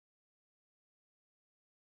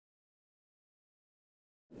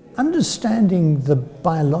Understanding the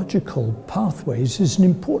biological pathways is an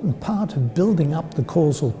important part of building up the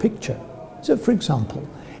causal picture. So, for example,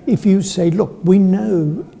 if you say, look, we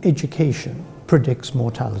know education predicts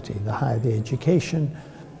mortality. The higher the education,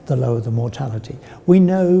 the lower the mortality. We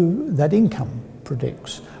know that income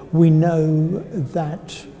predicts. We know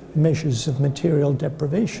that measures of material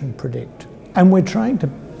deprivation predict. And we're trying to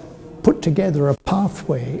put together a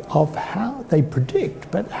pathway of how they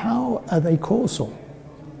predict, but how are they causal?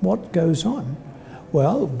 What goes on?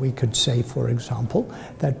 Well, we could say, for example,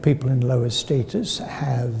 that people in lower status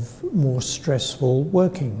have more stressful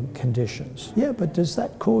working conditions. Yeah, but does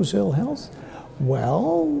that cause ill health?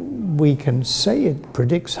 Well, we can say it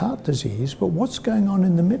predicts heart disease, but what's going on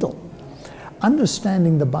in the middle?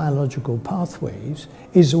 Understanding the biological pathways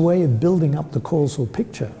is a way of building up the causal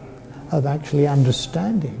picture, of actually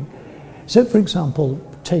understanding. So, for example,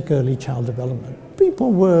 take early child development.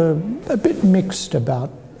 People were a bit mixed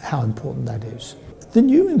about how important that is. The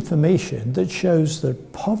new information that shows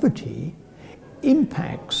that poverty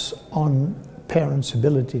impacts on parents'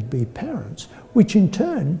 ability to be parents, which in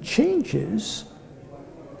turn changes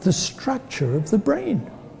the structure of the brain.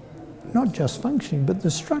 Not just functioning, but the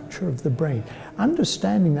structure of the brain.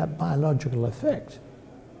 Understanding that biological effect,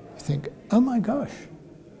 you think, oh my gosh,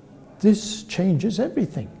 this changes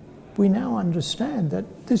everything. We now understand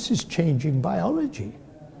that this is changing biology,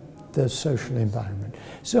 the social environment.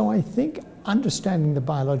 So I think understanding the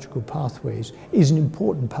biological pathways is an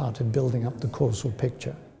important part of building up the causal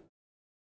picture.